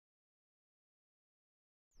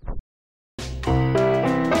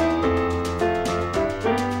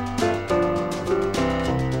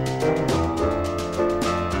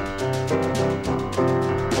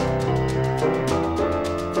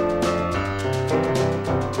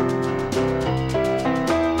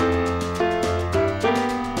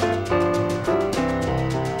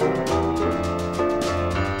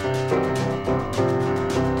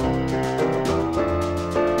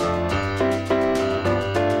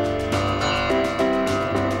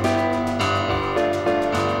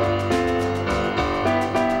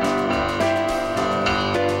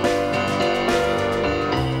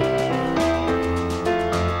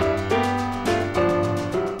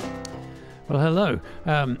hello.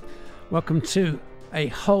 Welcome to a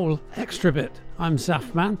whole extra bit. I'm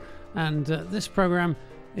Zafman, and this program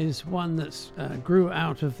is one that's grew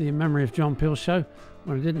out of the In Memory of John Peel show.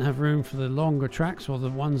 When I didn't have room for the longer tracks or the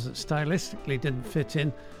ones that stylistically didn't fit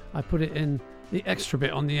in, I put it in the extra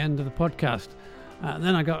bit on the end of the podcast. And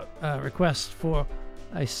then I got a request for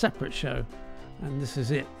a separate show, and this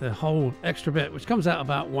is it, the whole extra bit, which comes out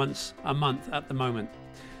about once a month at the moment.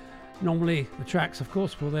 Normally the tracks, of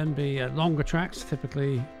course, will then be longer tracks,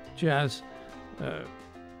 typically jazz,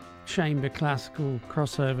 chamber, classical,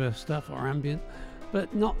 crossover stuff or ambient,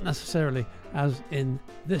 but not necessarily as in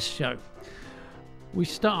this show. We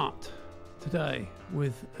start today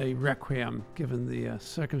with a requiem, given the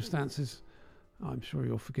circumstances. I'm sure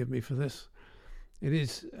you'll forgive me for this. It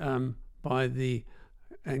is by the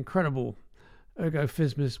incredible Ergo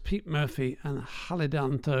Phismis, Pete Murphy and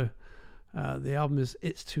Halidanto. The album is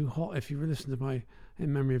It's Too Hot. If you listen to my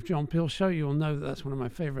In Memory of John Peel show, you'll know that that's one of my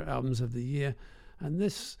favourite albums of the year. And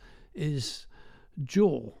this is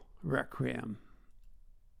Jaw Requiem.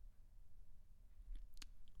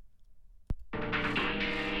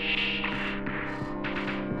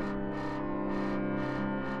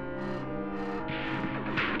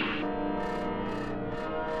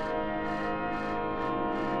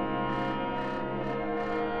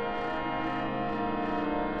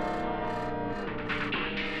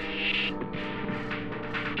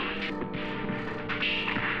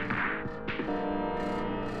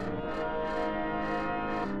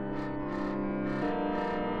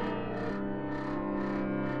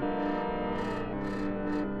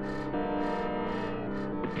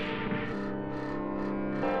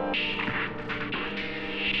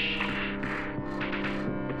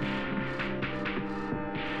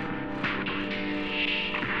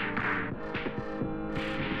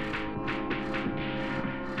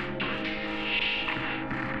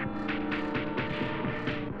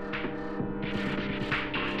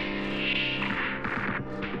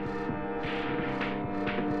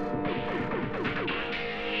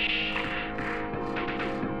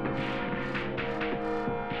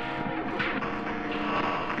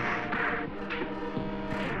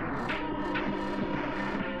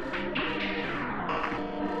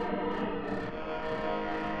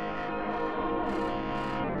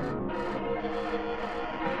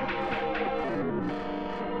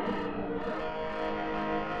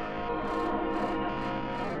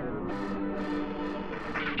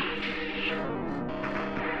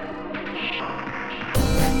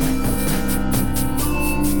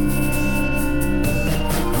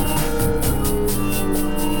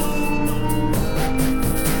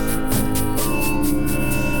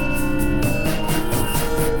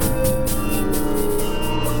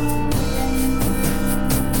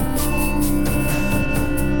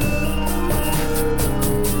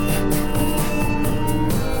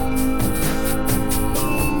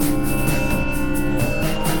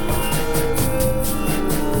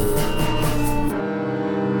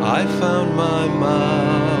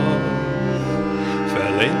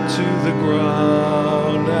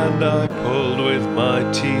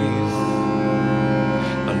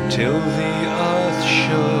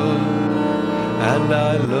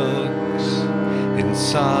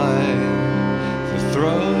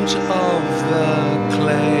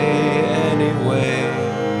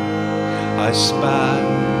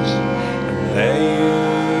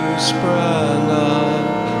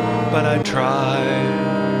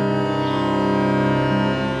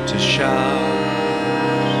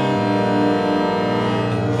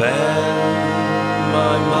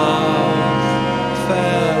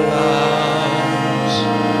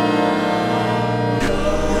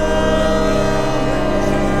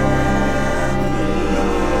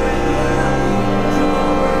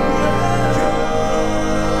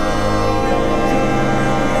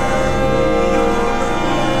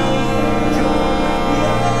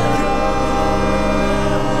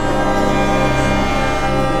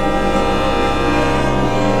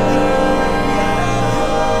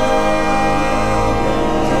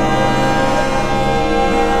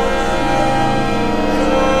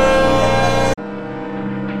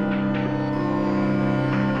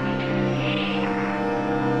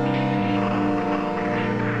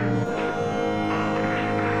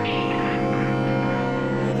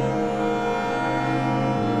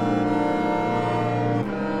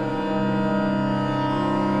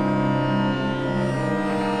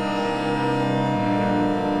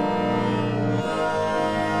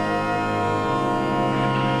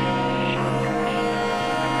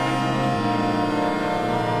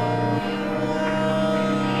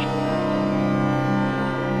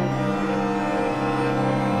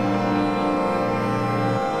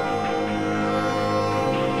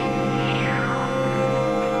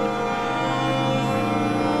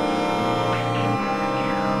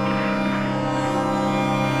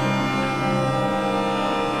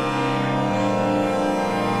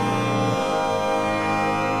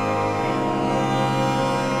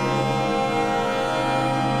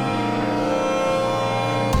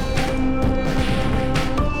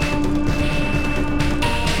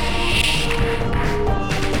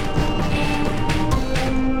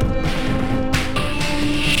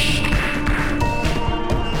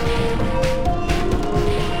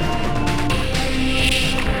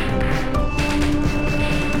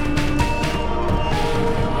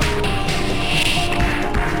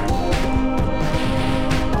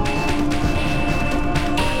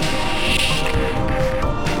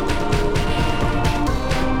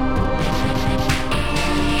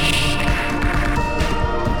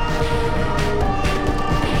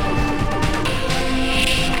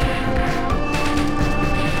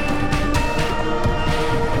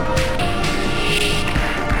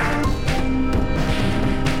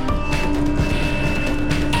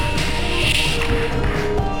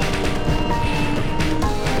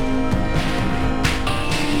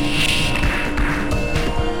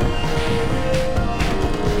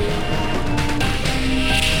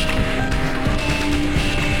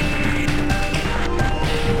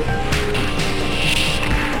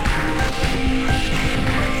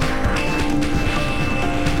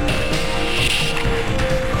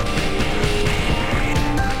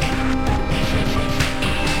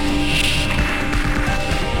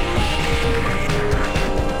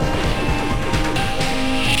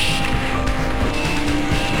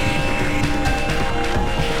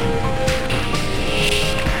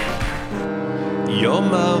 Your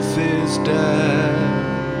mouth is dead,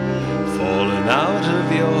 falling out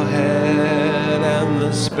of your head, and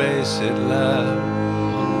the space it left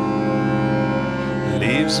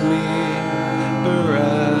leaves me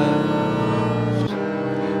bereft.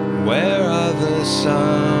 Where are the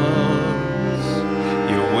sounds,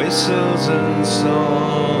 your whistles and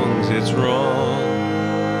songs? It's wrong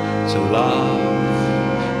to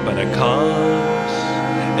laugh, but I can't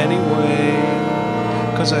anyway,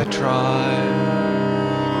 'cause I tried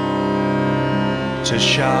to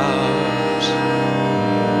shout,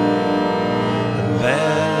 and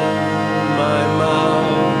then my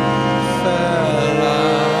mouth fell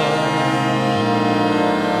out,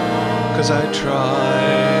 'cause I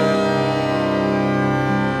tried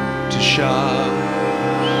to shout,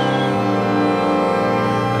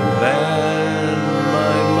 and then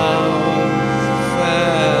my mouth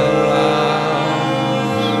fell out.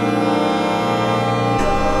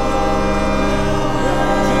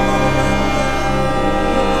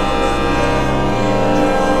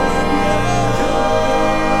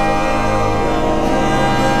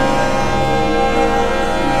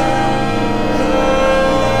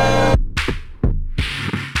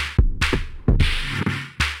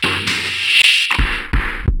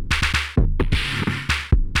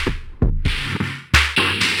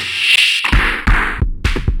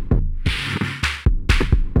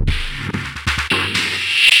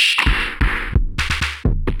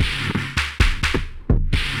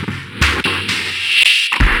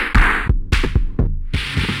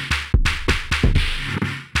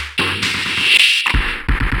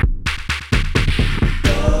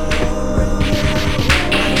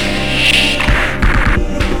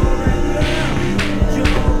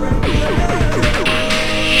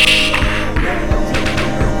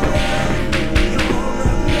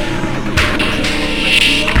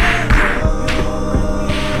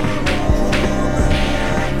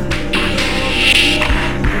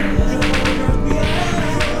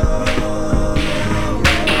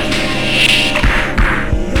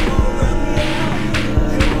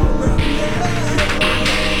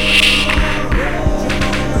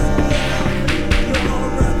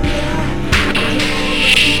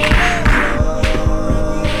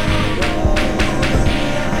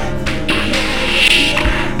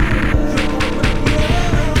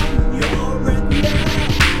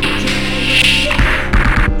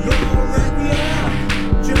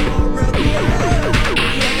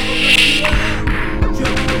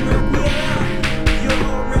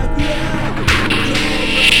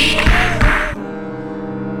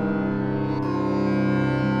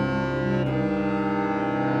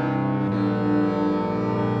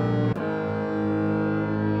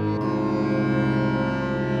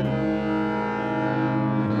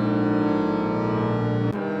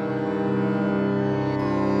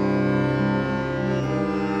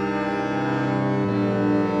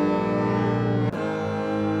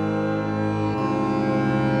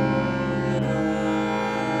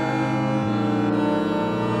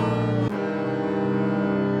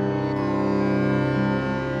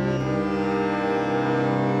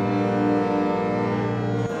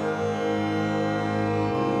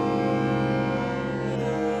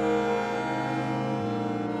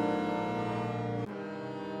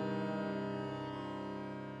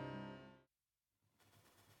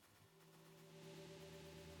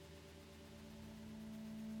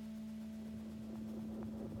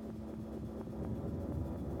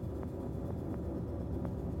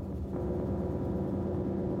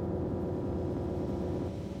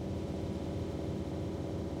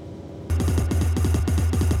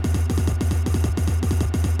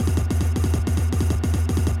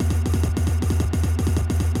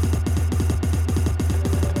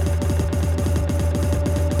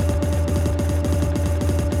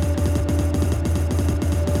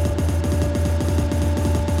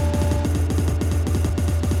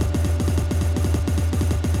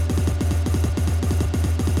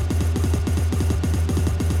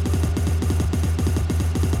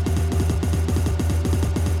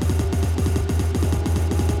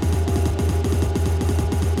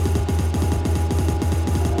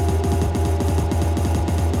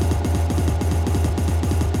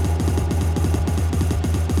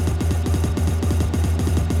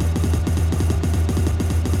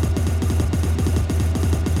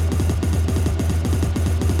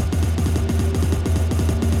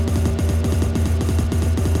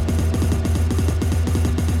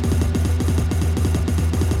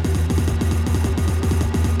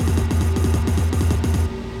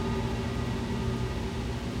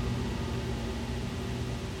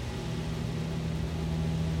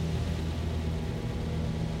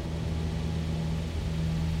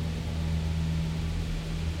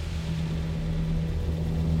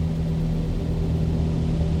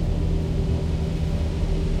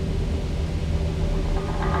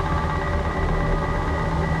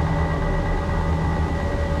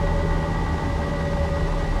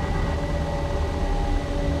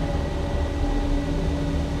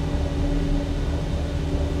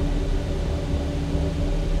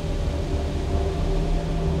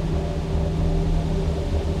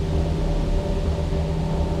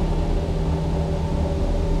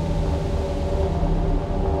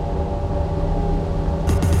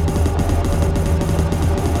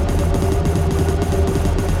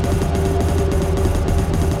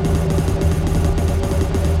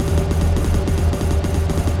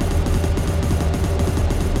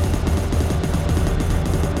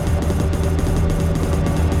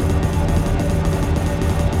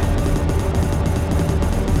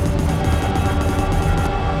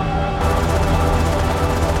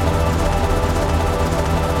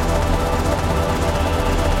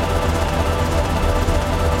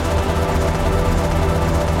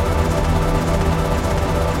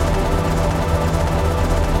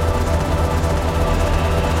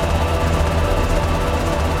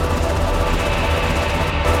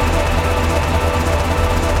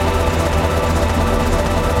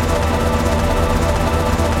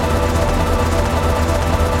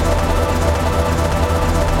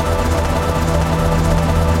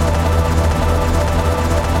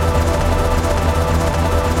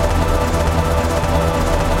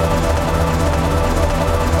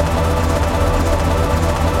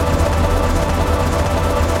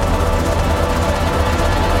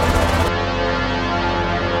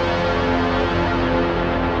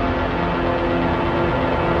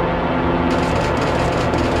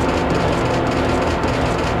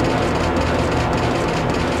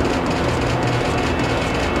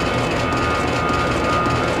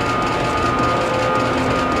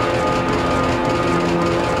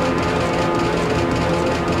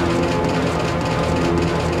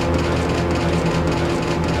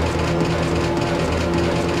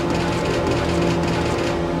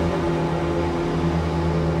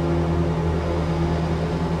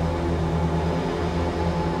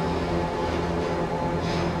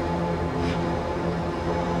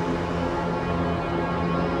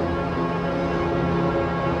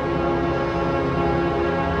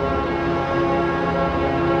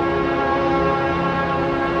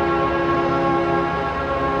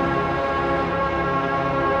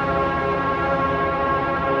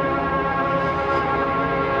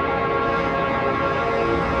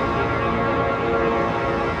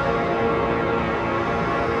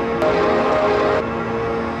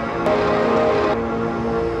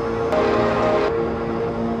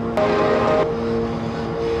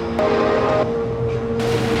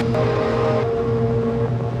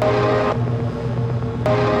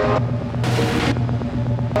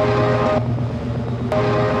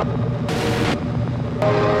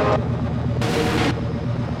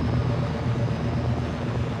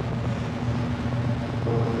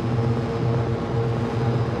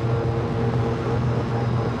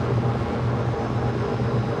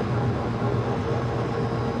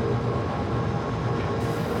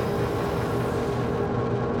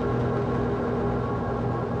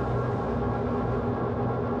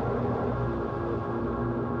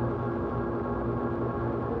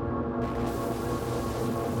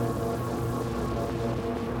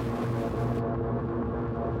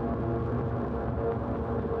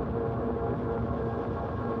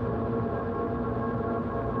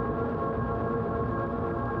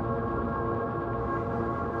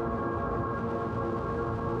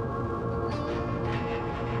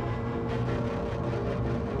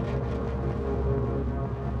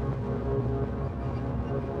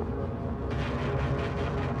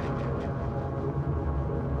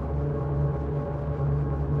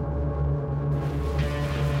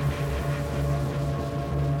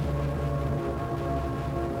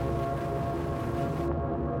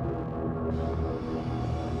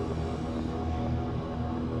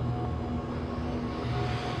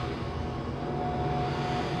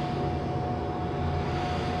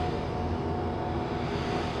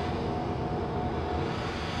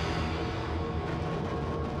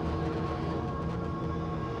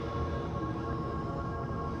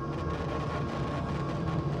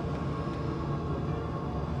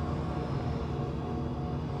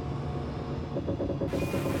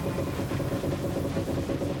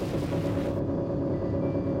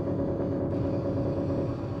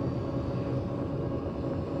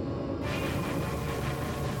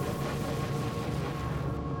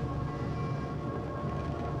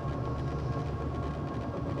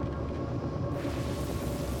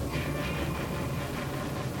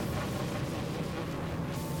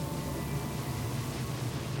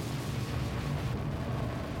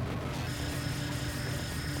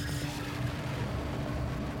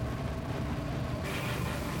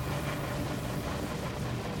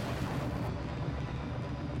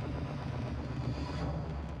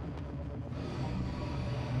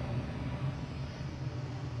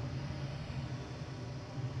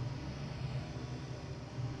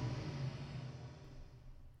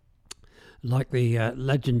 Like the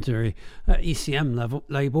legendary ECM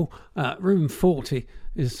label, Room 40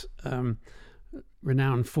 is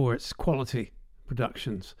renowned for its quality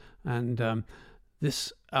productions. And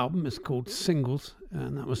this album is called Singles,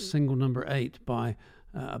 and that was single number 8 by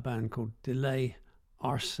a band called Delay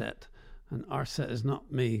Arset. And Arset is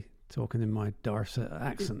not me talking in my Dorset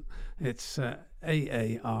accent. It's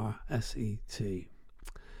Aarset.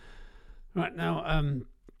 Right, now,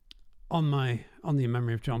 on the In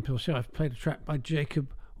Memory of John Peel show, I've played a track by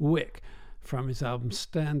Jacob Wick from his album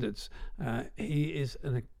Standards. He is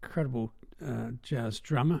an incredible jazz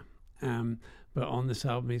drummer, but on this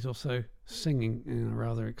album he's also singing in a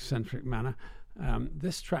rather eccentric manner.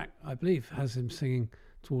 This track, I believe, has him singing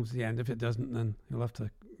towards the end. If it doesn't, then you'll have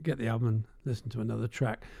to get the album and listen to another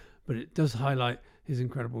track. But it does highlight his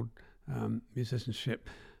incredible musicianship.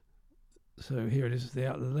 So here it is,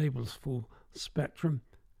 the label's Full Spectrum.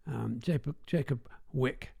 Jacob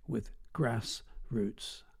Wick with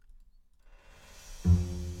Grassroots.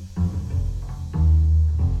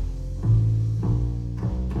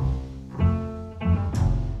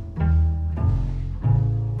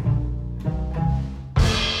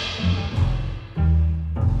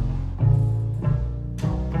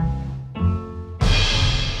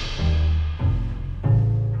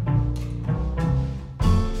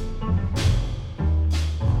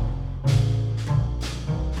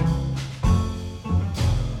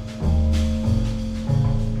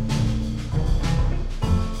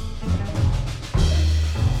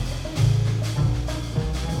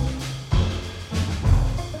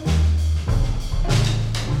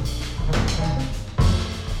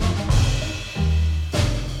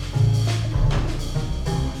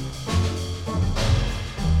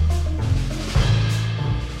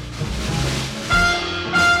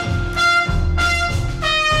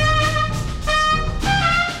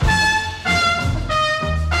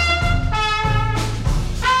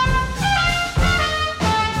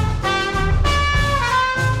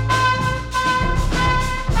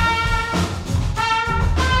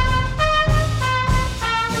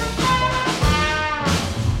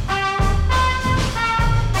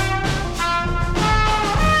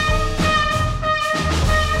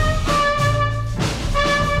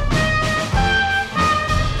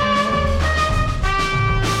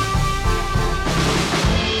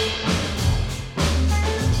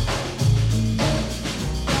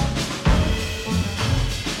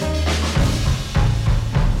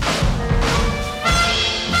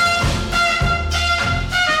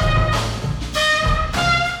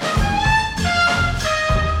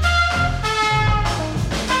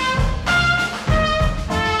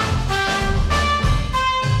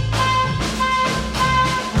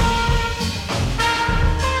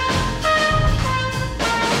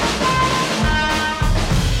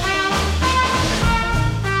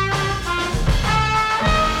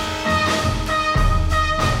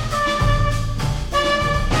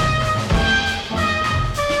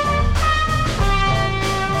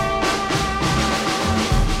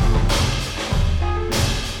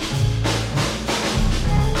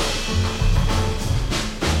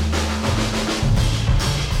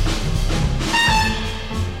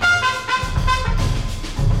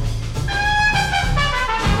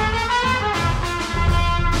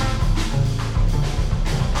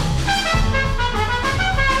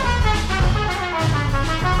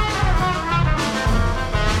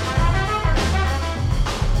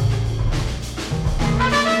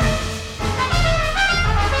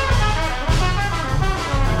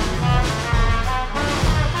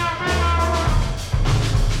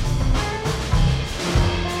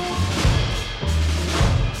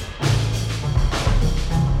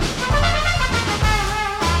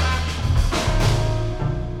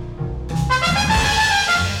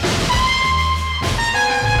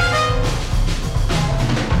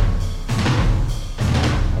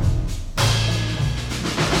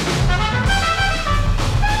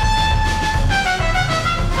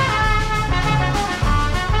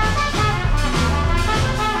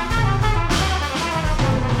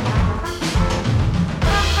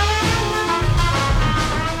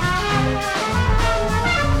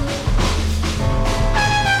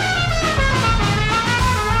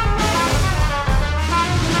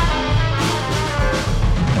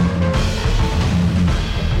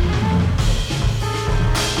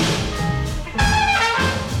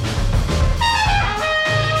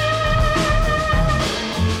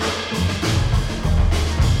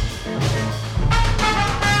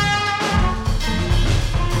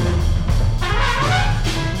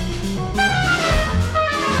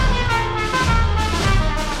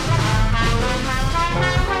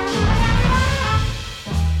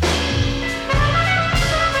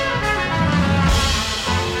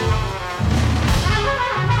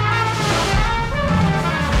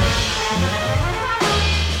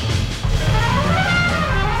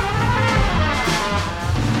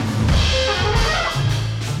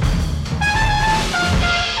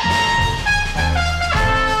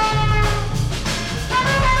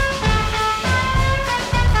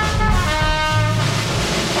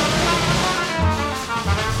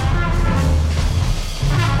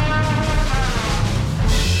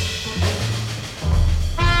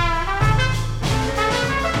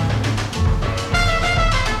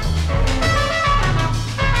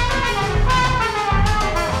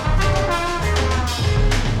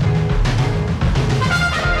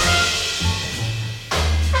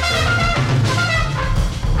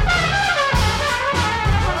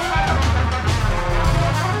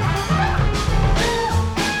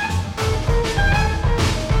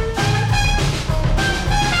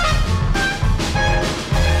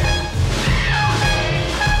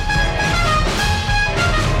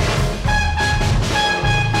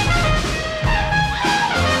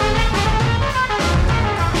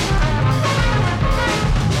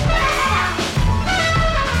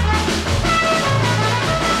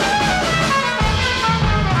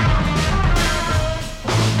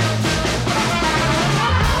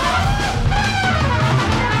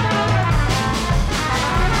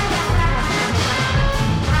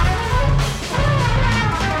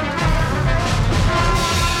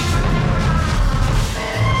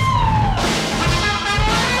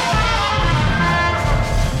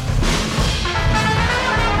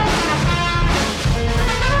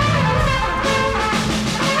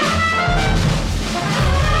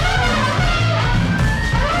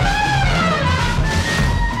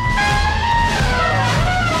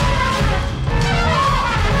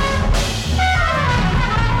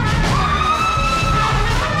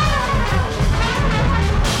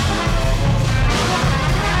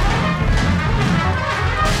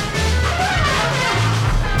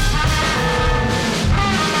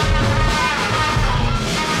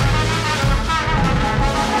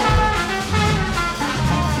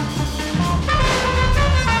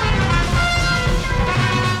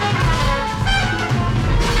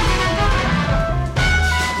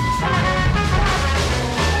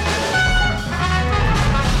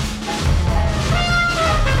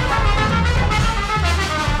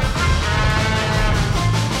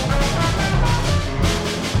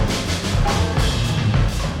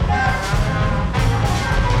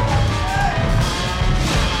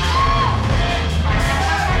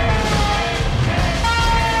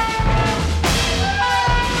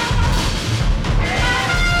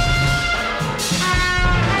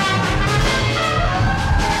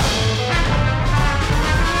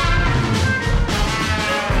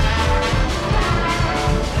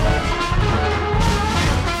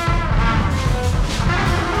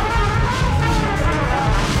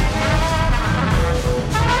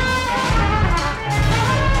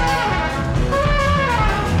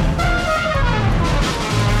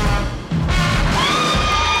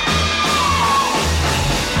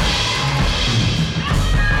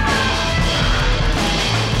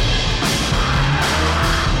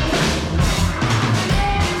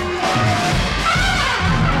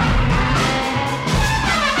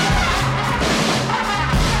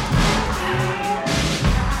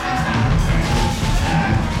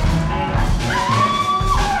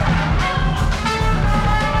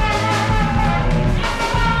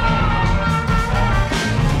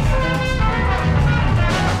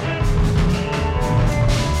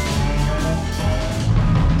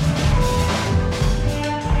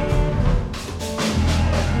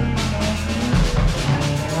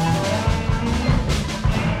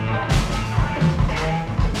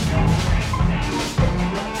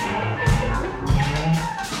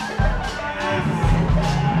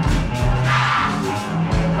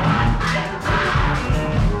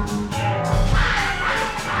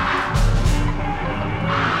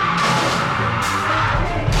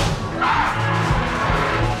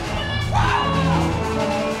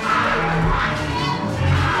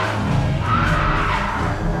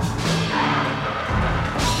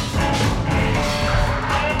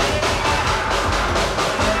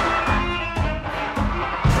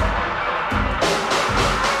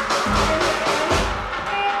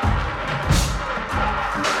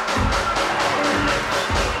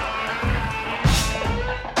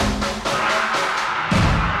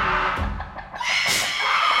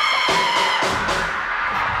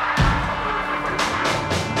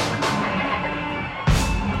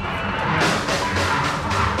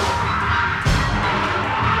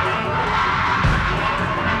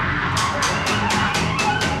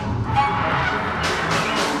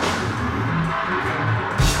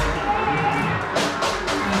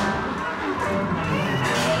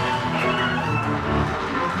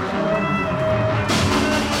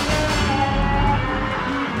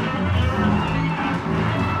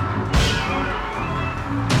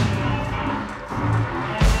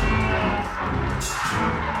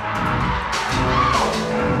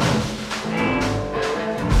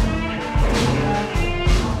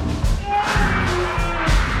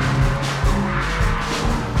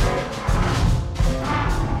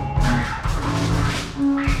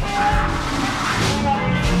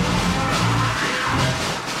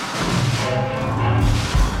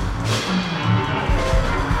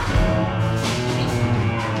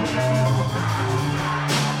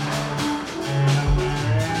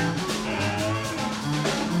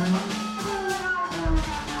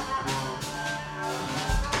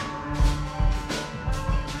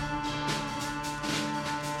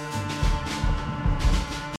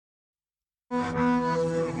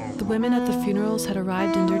 women at the funerals had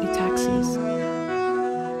arrived in dirty taxis.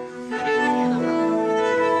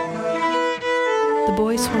 The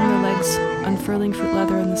boys swung their legs, unfurling fruit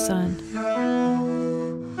leather in the sun.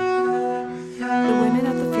 The women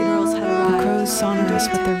at the funerals had arrived. The crows sonorous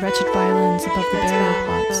with their wretched violins above the burial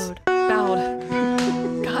plots. Bowed.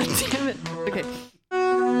 God damn it. Okay.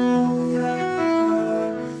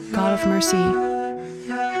 God of mercy,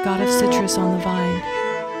 God of citrus on the vine,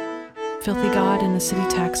 filthy God in the city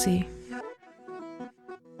taxi.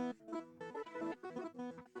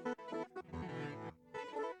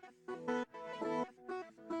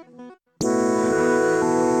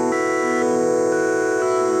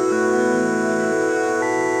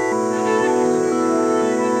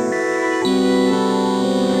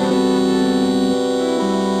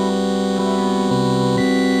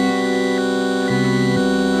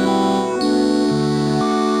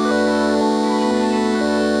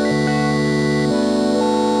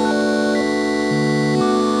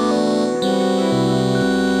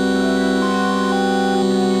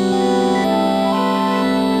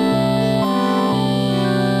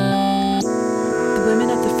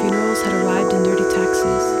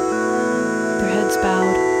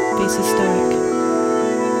 Faces stoic. The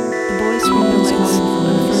boys swing their legs,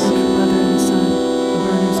 unfurling fruit leather in the sun. The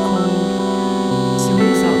burner's cold.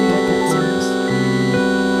 Series out their pencils.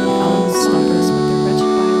 The elements stoppers with their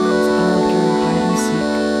wretched violins all looking hide and seek.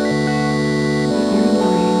 The hearing the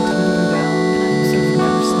rain tumbling down, and I am so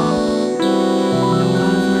never stop. No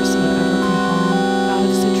God of mercy ever come home. God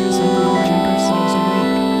of citrus and we all drink ourselves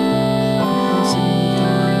awake. Mercy moved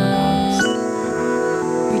along about us.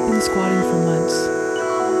 We'd been squatting for months.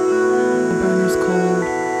 Cold,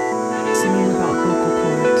 singing about vocal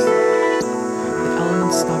cords. The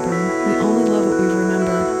elements stubborn, we only love what we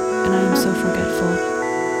remember, and I am so forgetful.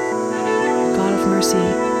 God of mercy,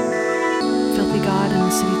 filthy God in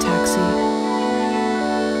the city taxi.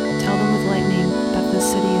 Tell them with lightning that this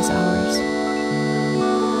city is ours.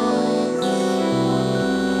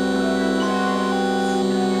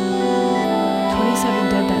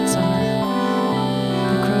 Dead that summer.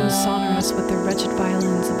 The crows sonorous with their wretched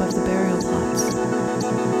violins above the burial plots.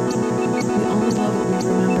 We only love what we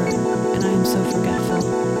remember, and I am so forgetful.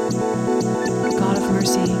 God of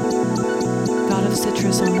mercy, God of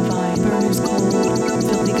citrus on the vine, burners cold,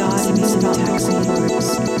 filthy God in the city taxi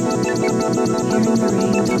words. Hearing the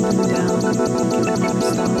rain tumbling down, like it would never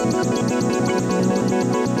stop. No one ever come home, that we would drink ourselves awake.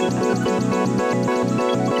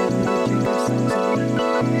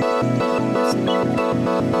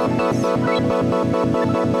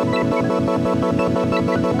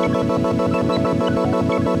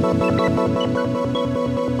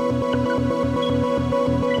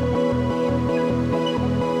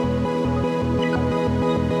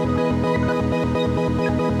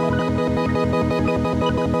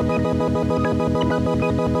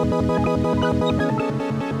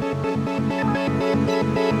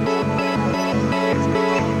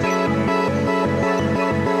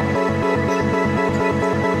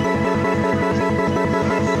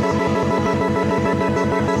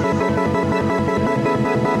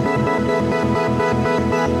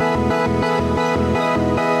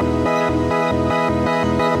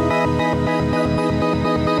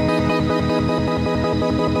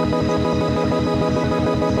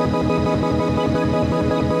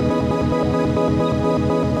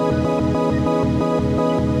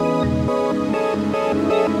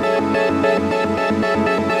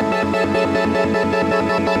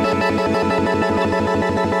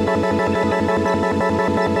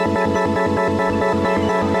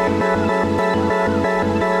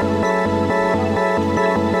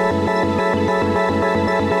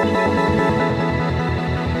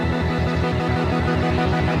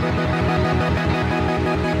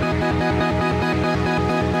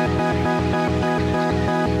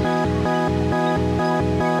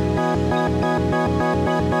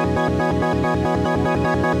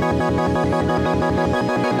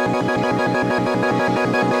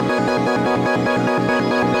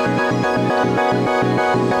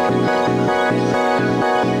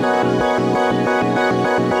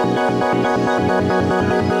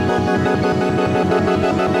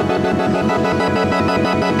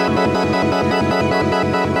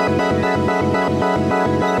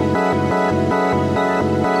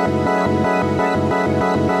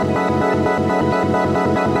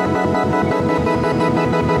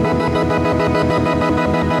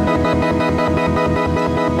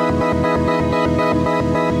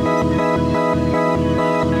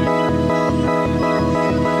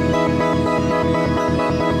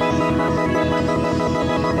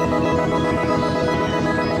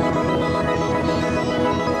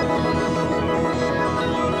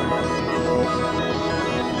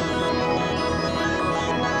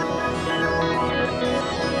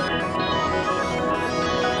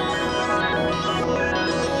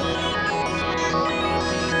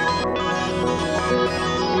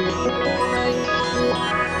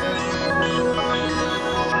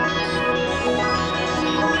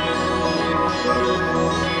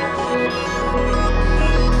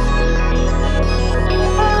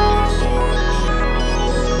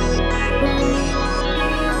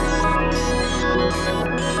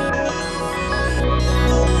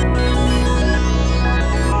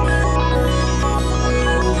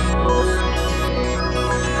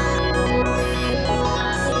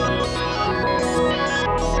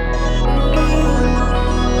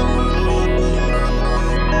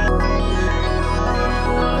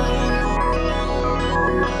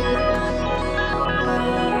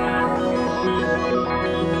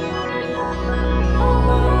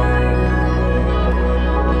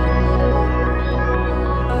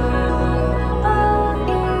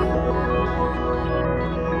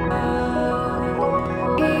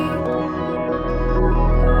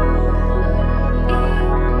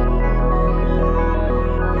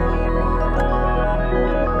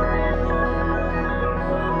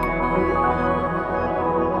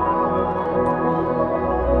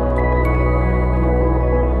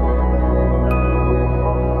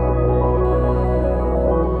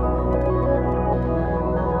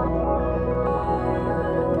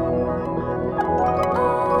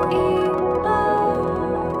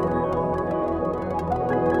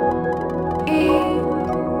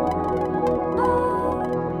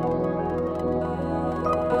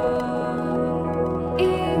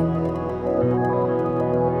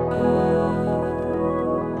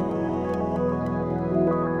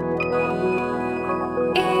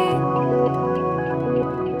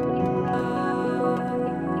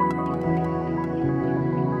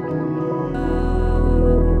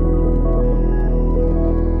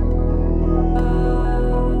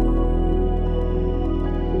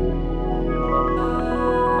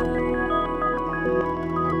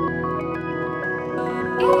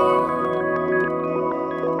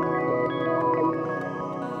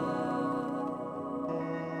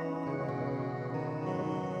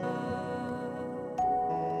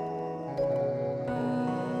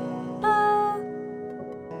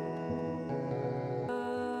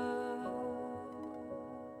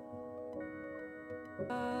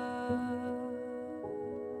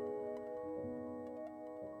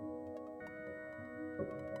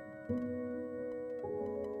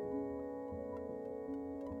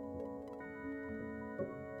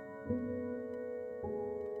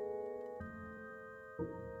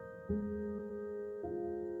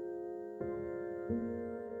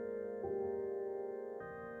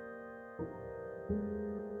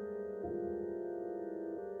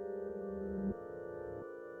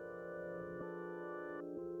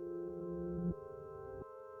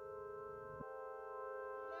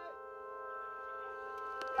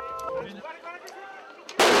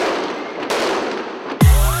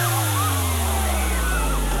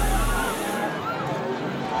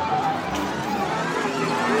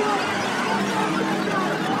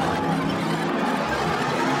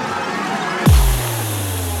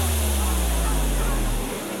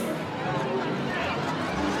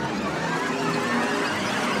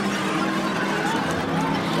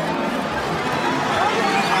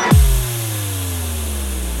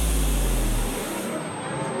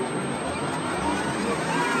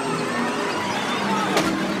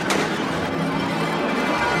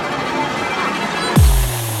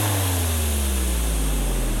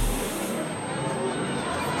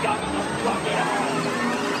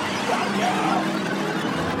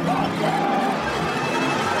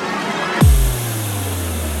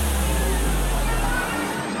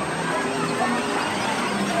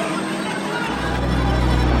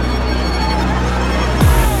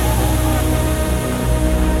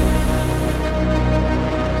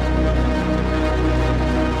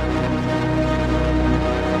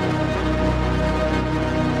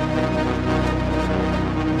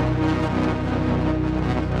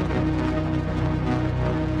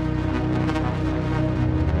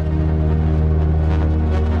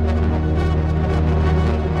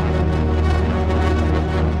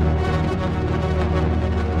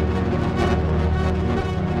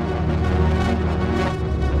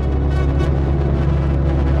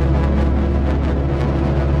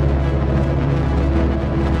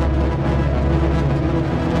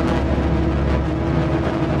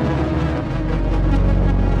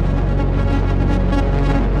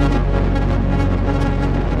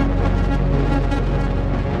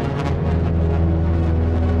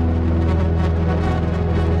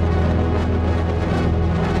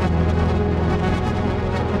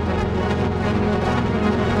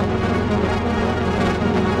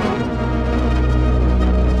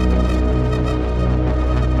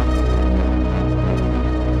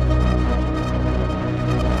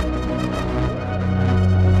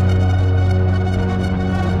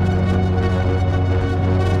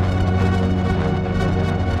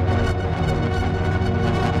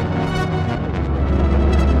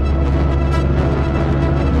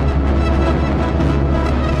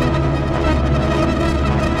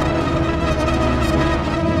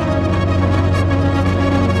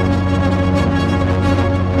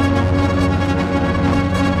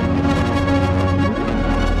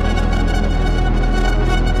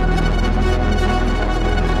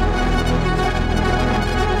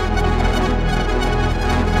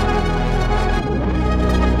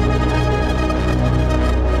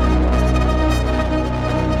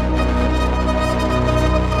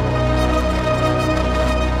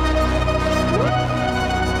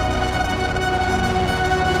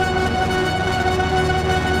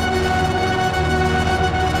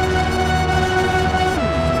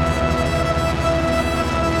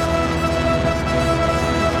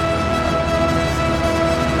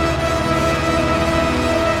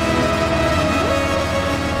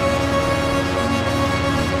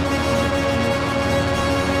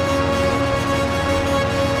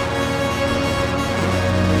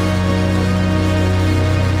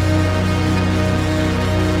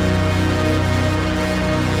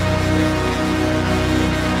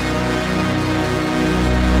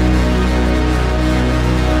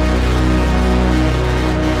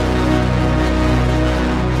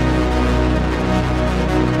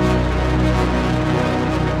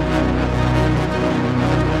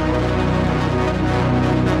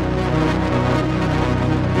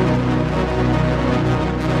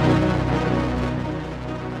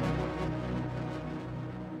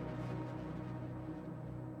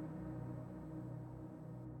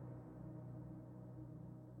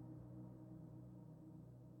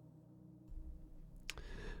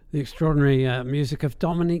 the extraordinary music of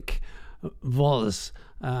Dominique Voz.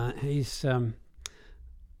 He's to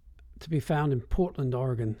be found in Portland,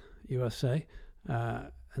 Oregon, USA,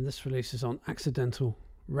 and this release is on Accidental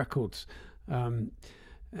Records. And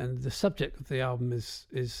the subject of the album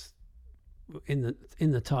is in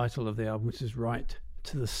the title of the album, which is Right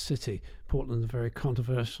to the City. Portland's a very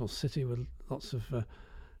controversial city with lots of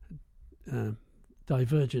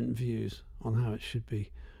divergent views on how it should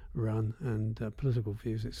be run and political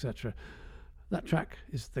views, etc. That track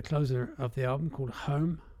is the closer of the album, called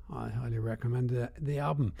Home. I highly recommend the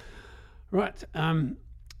album. Right, we're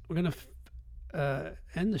going to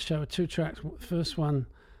end the show with two tracks. First one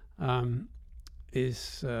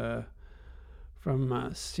is from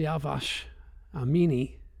Siavash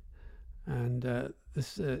Amini, and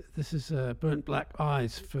this is Burnt Black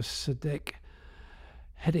Eyes for Sadiq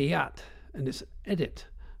Hedayat, and it's edit.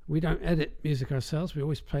 We don't edit music ourselves, we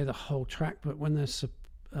always play the whole track, but when they're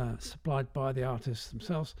supplied by the artists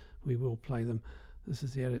themselves, we will play them. This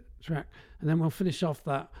is the edit track, and then we'll finish off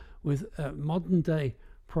that with modern day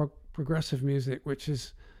progressive music, which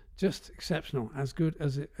is just exceptional, as good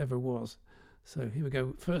as it ever was. So here we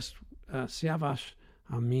go. First, Siavash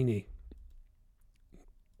Amini.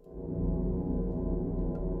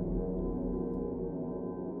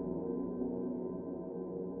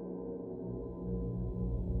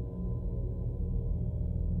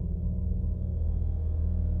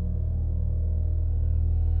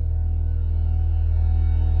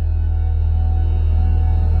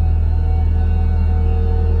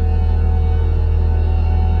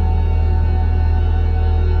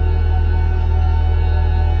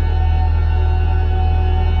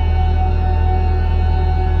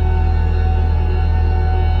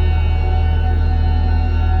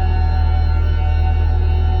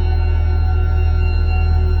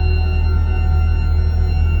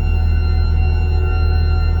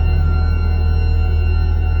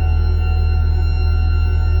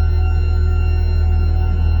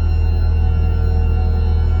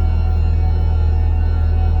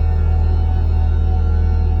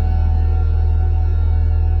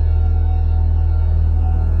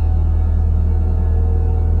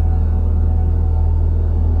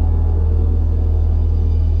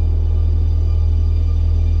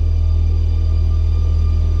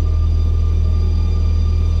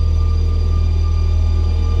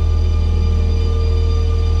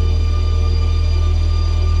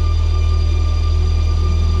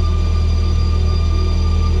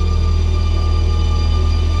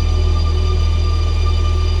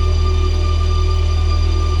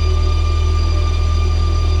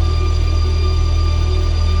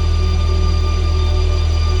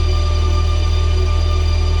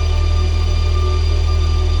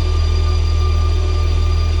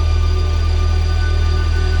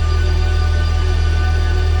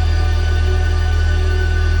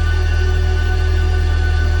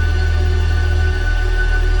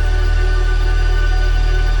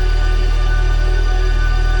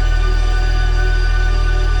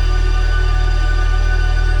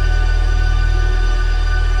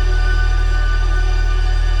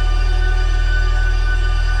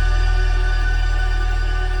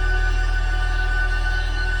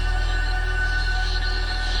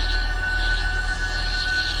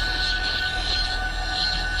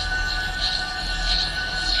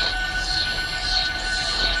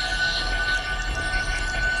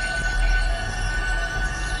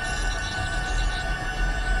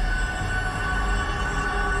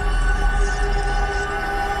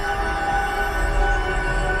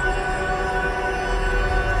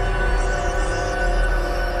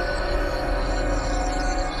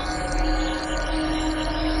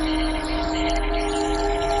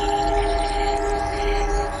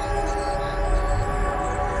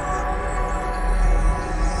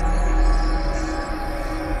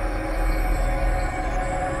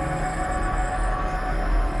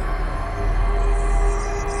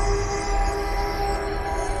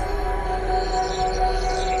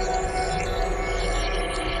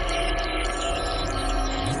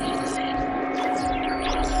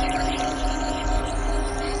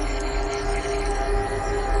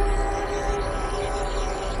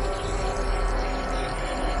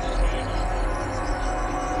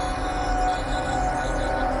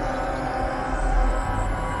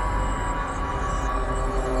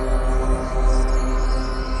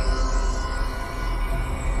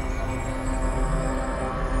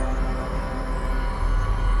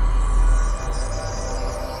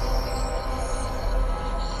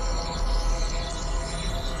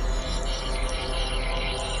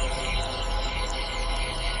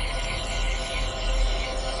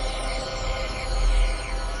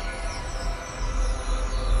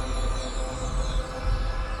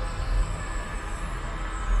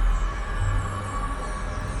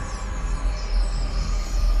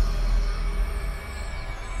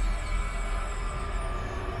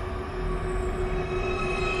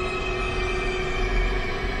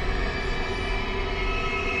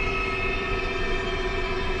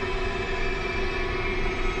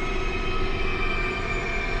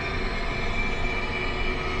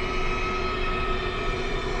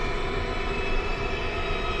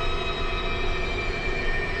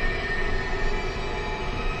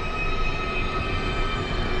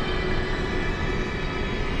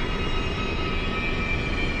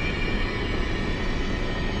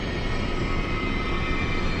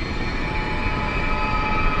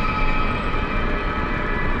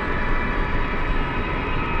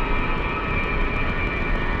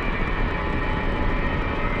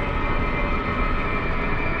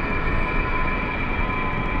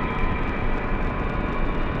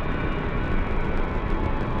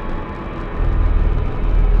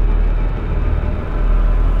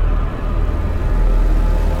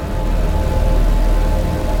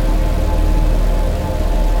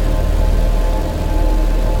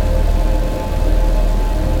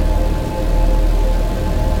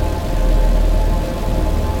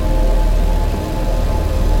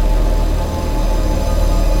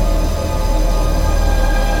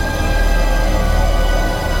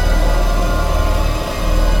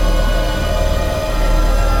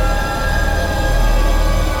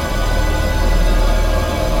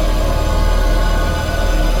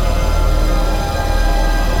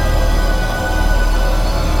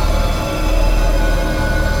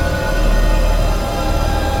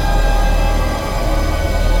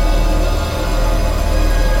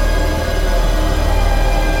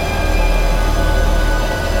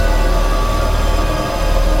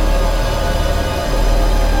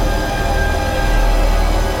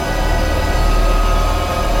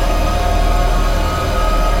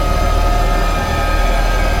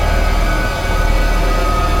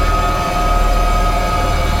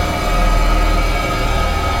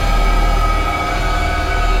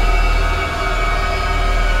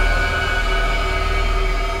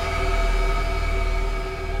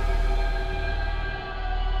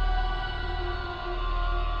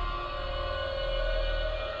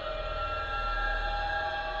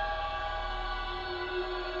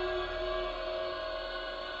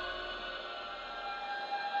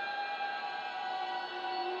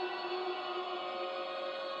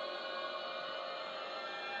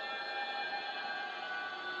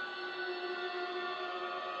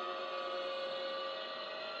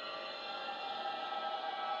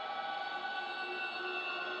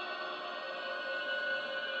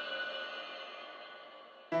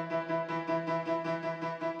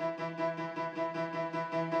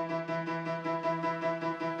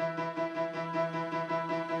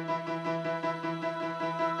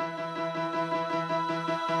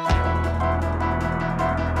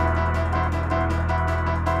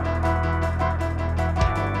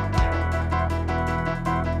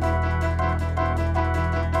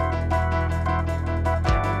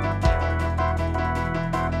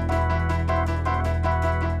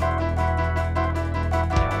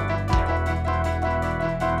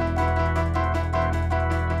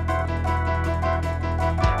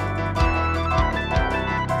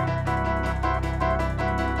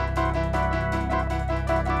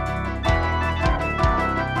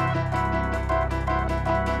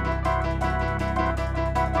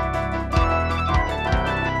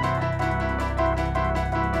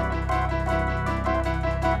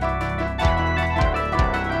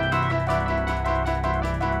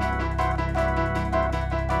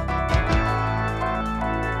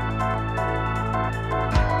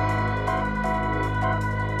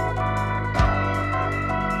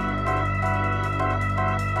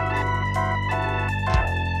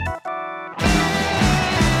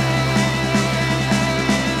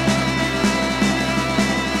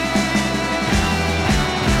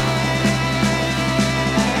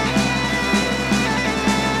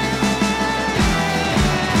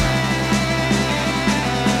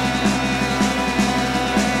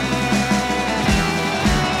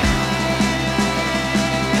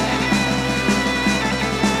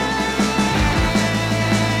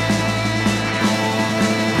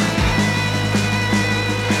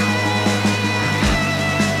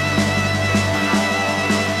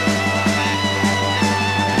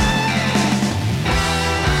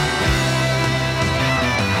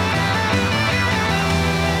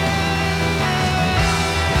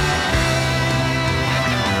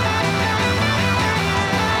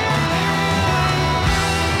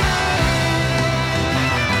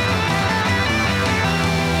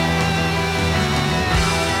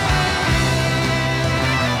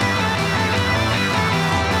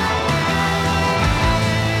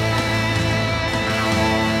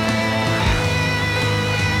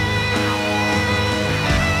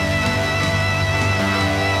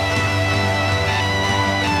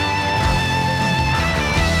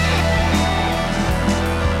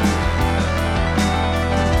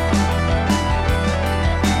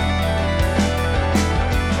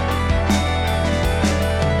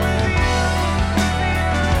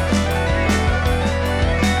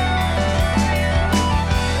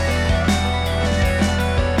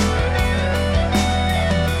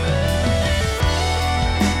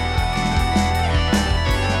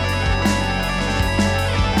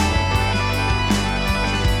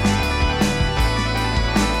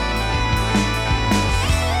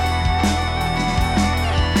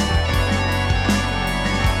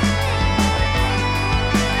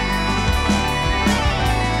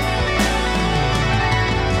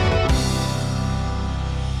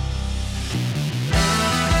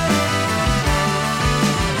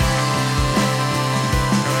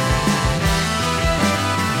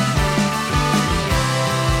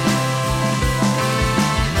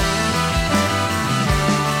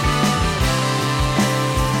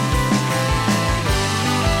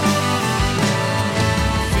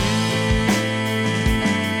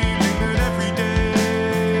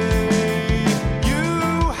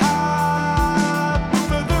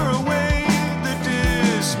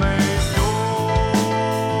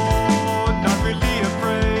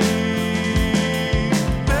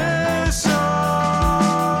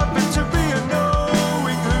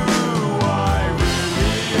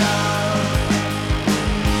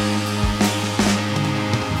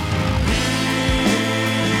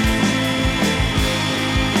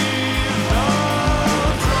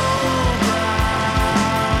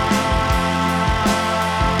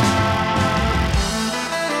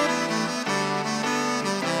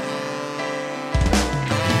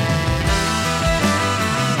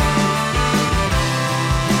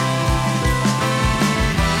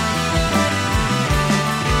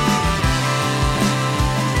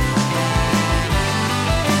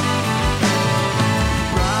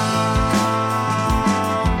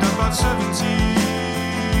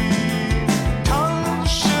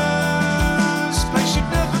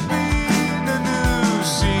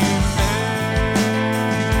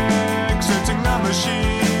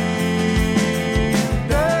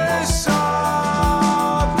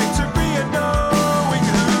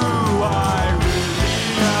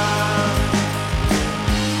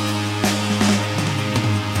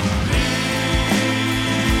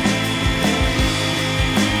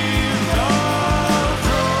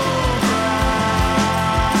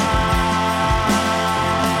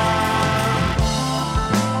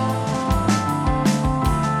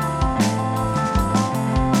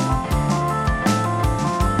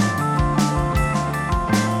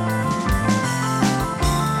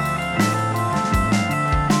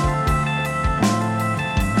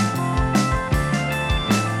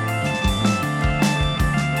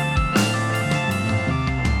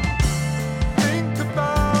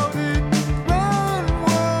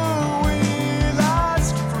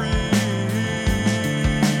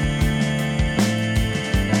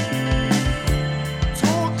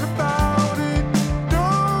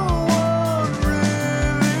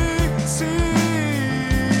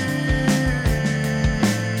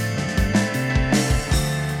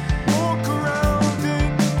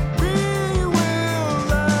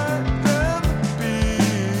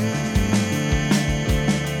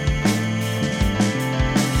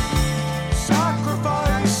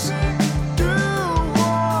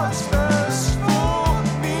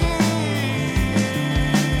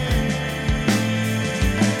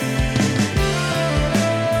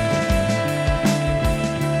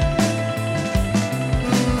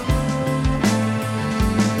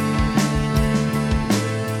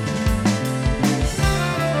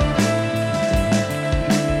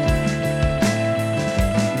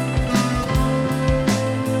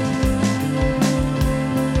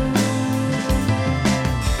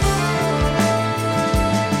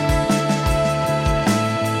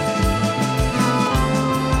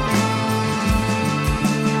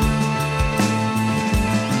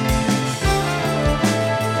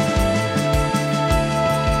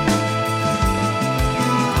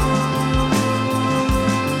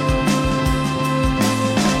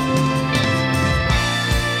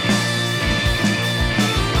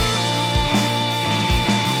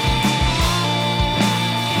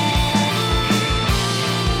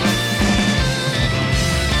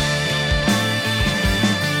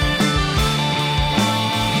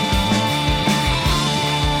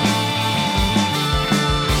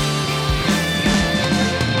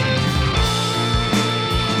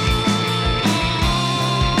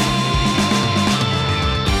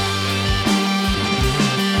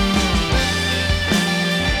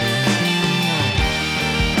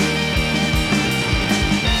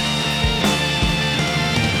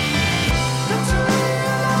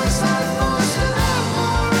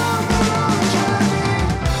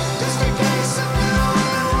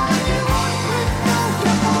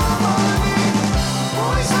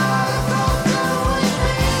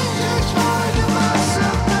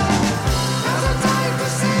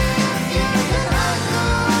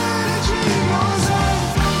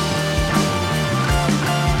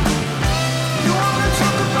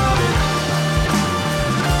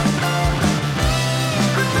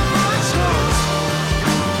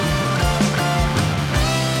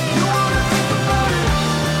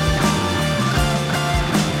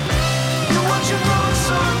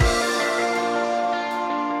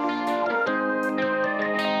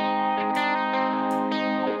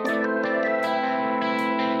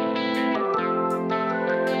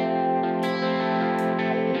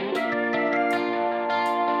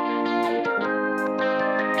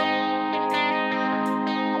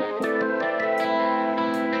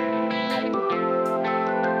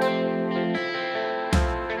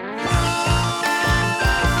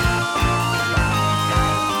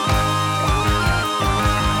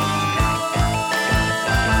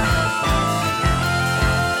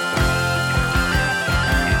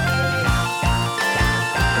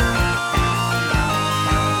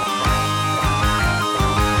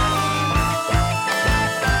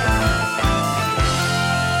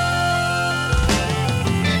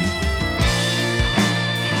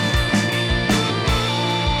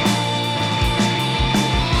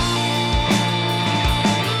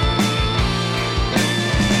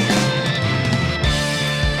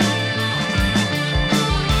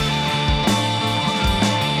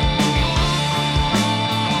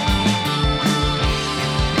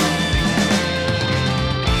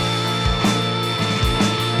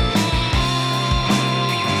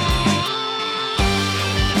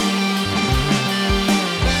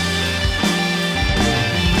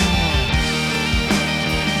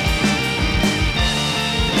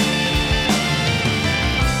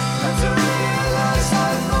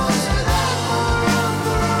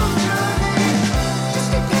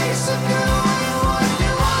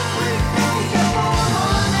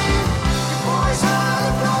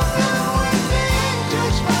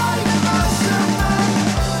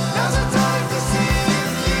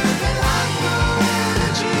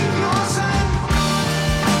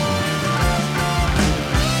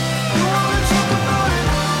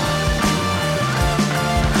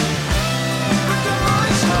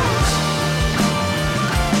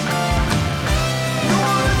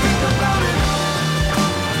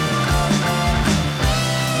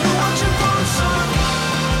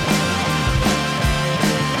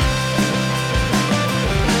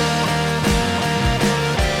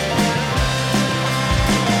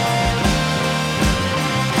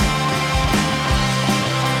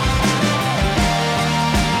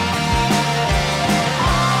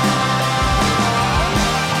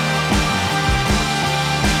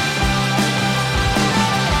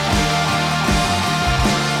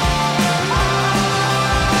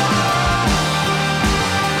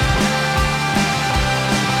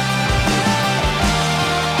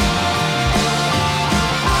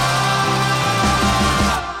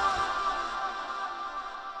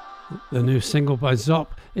 The new single by Zop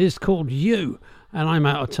is called You, and I'm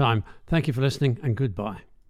out of time. Thank you for listening, and goodbye.